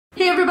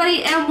Hey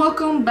everybody, and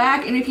welcome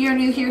back. And if you're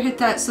new here, hit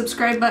that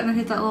subscribe button and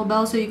hit that little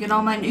bell so you get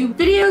all my new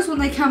videos when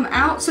they come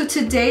out. So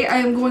today I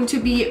am going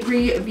to be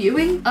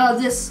reviewing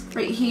this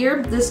right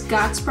here, this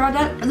GOTS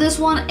product. This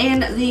one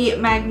and the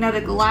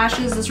magnetic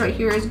lashes. This right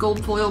here is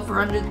gold foil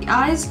for under the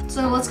eyes.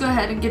 So let's go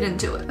ahead and get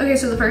into it. Okay,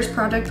 so the first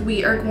product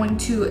we are going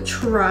to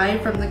try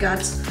from the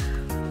GOTS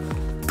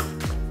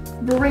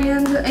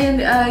brand, and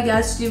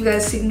yes, you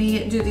guys seen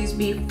me do these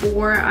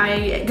before.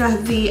 I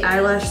got the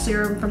eyelash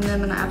serum from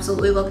them and I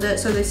absolutely loved it.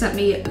 So they sent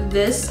me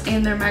this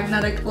and their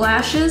magnetic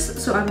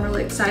lashes, so I'm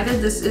really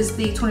excited. This is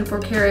the 24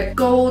 karat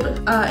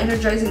gold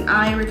energizing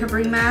eye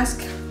recovery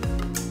mask.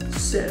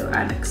 So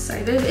I'm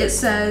excited. It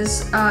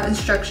says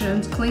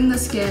instructions: clean the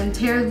skin,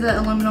 tear the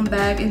aluminum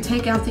bag, and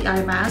take out the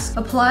eye mask.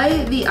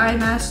 Apply the eye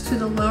mask to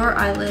the lower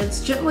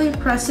eyelids, gently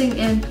pressing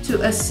in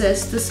to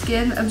assist the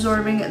skin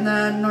absorbing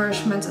the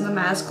nourishment in the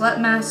mask.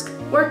 Let mask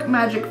work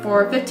magic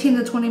for 15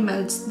 to 20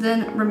 minutes,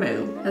 then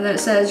remove. And then it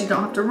says you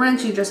don't have to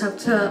rinse, you just have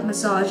to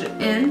massage it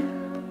in.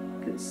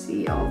 You can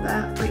see all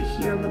that right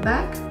here on the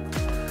back.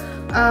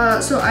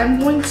 So I'm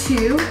going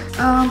to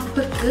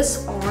put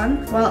this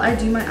on while I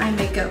do my eye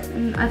makeup,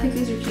 and I think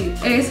these are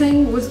cute.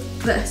 Anything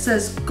that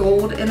says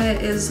gold in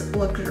it is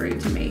luxury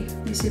to me.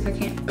 Let me see if I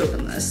can't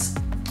open this.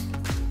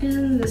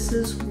 And this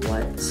is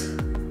what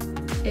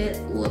it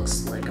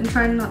looks like. I'm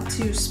trying not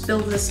to spill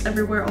this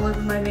everywhere all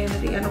over my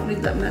vanity. I don't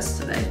need that mess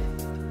today.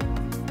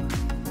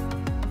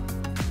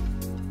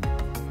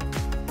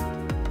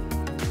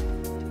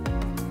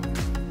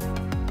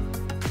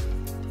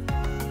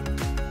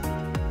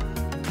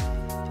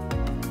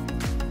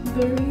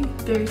 Very,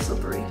 very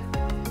slippery.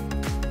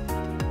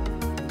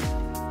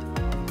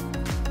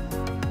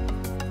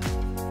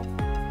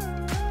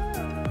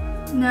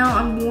 Now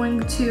I'm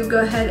going to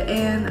go ahead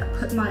and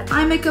put my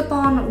eye makeup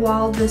on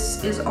while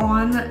this is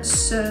on.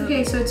 So,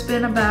 okay, so it's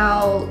been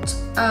about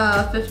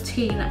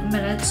 15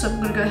 minutes. So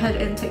I'm gonna go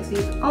ahead and take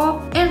these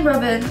off and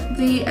rub in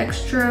the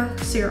extra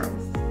serum.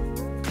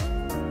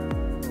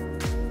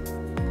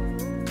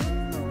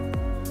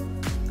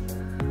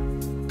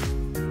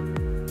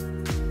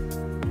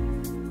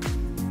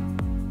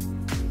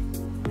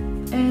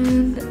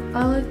 And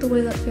I like the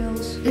way that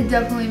feels. It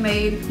definitely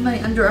made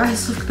my under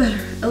eyes look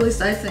better, at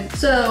least I think.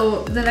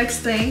 So the next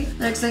thing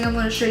I'm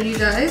gonna show you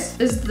guys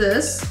is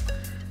this.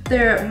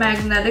 They're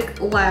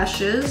magnetic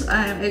lashes.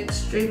 I am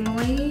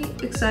extremely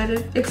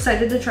excited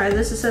to try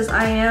this. It says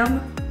I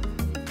am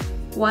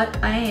what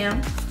I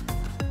am.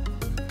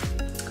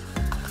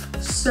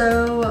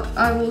 So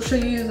I will show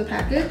you the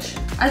package.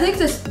 I think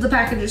the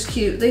package is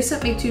cute. They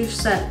sent me 2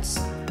 sets.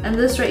 And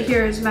this right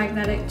here is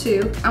magnetic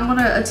too. I'm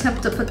gonna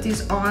attempt to put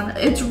these on.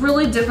 It's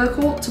really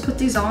difficult to put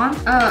these on.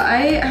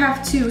 I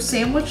have to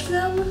sandwich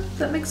them, if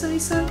that makes any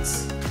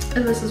sense.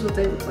 And this is what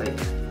they look like.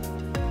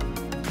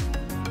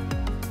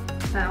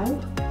 Ow.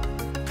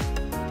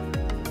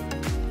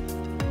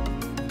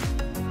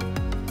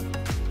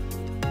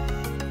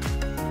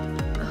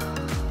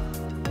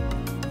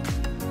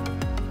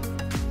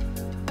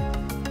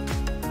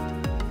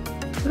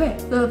 Okay,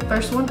 the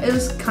first one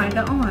is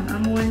kinda on.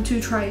 I'm going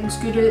to try and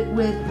scoot it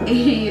with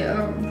a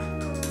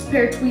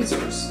pair of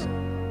tweezers.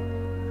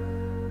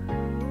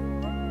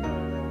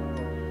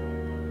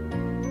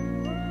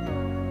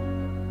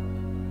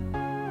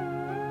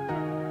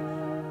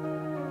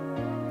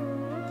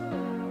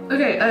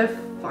 Okay, I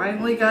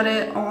finally got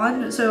it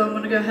on, so I'm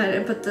gonna go ahead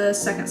and put the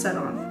second set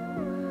on.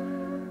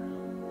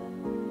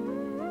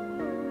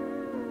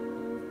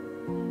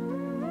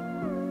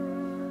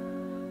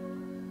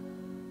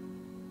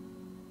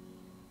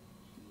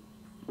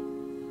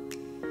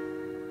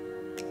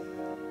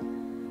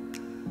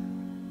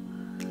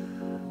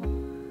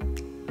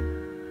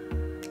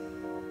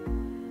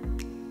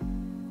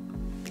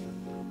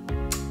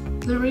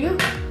 There we go.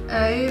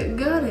 I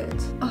got it.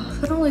 Oh,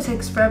 that only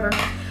takes forever.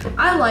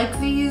 I like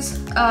these.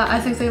 I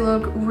think they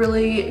look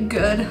really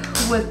good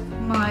with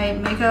my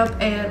makeup,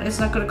 and it's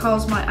not gonna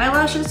cause my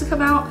eyelashes to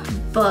come out,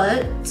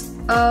 but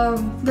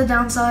the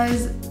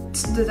downside,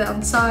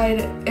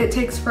 it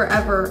takes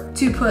forever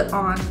to put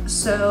on,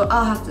 so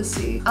I'll have to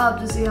see how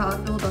I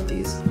feel about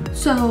these.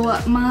 So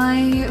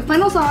my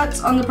final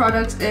thoughts on the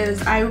product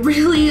is I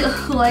really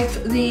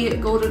liked the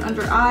golden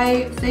under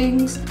eye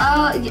things.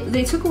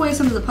 They took away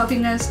some of the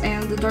puffiness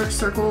and the dark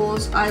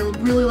circles. I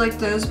really like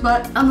those,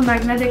 but on the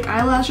magnetic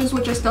eyelashes,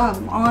 which I still have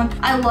them on,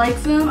 I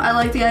like them. I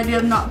like the idea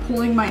of not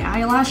pulling my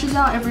eyelashes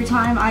out every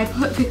time I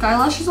put fake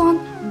eyelashes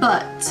on,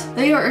 but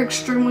they are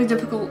extremely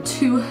difficult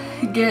to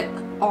get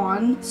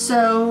on.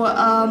 So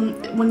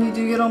when you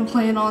do get on,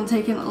 plan on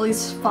taking at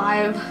least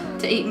 5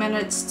 to 8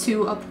 minutes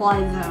to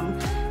apply them,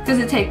 because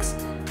it takes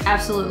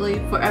absolutely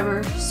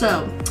forever.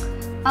 So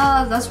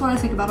that's what I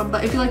think about them.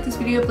 But if you like this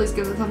video, please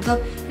give it a thumbs up.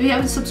 If you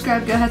haven't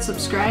subscribed, go ahead,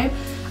 subscribe.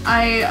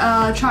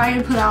 I try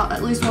and put out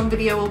at least 1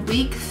 video a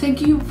week.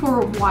 Thank you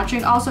for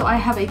watching. Also, I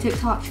have a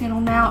TikTok channel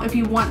now if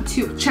you want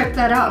to check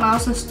that out, and I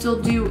also still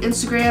do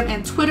Instagram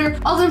and Twitter.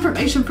 All the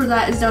information for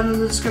that is down in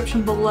the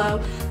description below.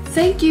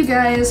 Thank you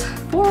guys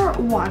for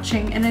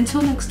watching, and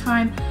until next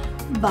time,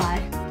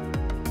 bye.